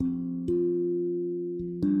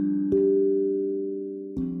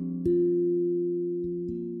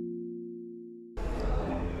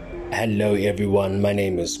Hello everyone, my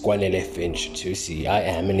name is Kwanele Finch Tusi. I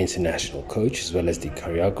am an international coach as well as the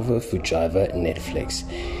choreographer for Java Netflix.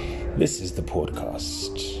 This is the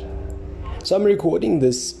podcast. So I'm recording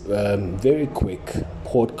this very quick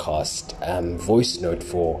podcast voice note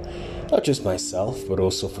for not just myself but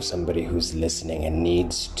also for somebody who's listening and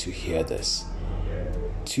needs to hear this.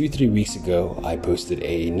 2-3 weeks ago I posted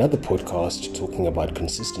another podcast talking about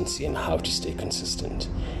consistency and how to stay consistent.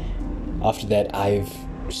 After that I've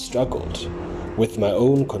struggled with my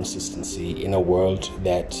own consistency in a world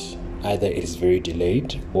that either is very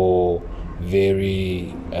delayed or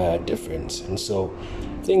very different, and so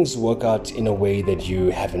things work out in a way that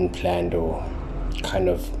you haven't planned or kind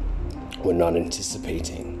of were not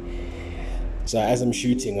anticipating. So as I'm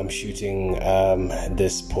shooting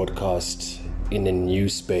this podcast in a new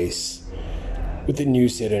space with a new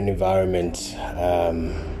set and environment,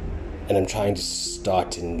 and I'm trying to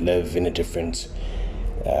start and live in a different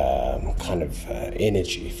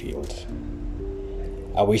energy field.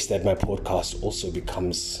 I wish that my podcast also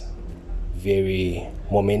becomes very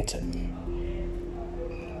momentum.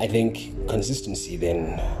 I think consistency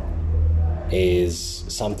then is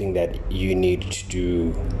something that you need to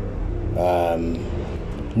do,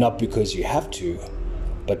 not because you have to,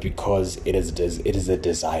 but because it is a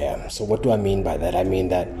desire. So what do I mean by that? I mean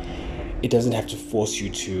that it doesn't have to force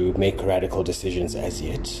you to make radical decisions as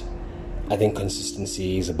yet. I think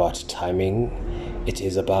consistency is about timing. It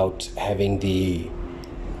is about having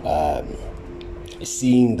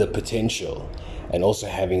seeing the potential and also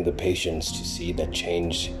having the patience to see that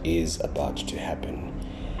change is about to happen.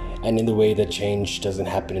 And in the way that change doesn't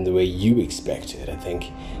happen in the way you expect it, I think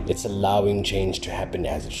it's allowing change to happen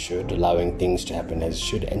as it should, allowing things to happen as it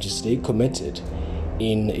should, and just stay committed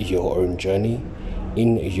in your own journey,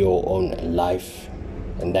 in your own life.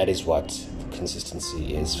 And that is what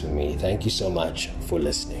consistency is for me. Thank you so much for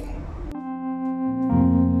listening.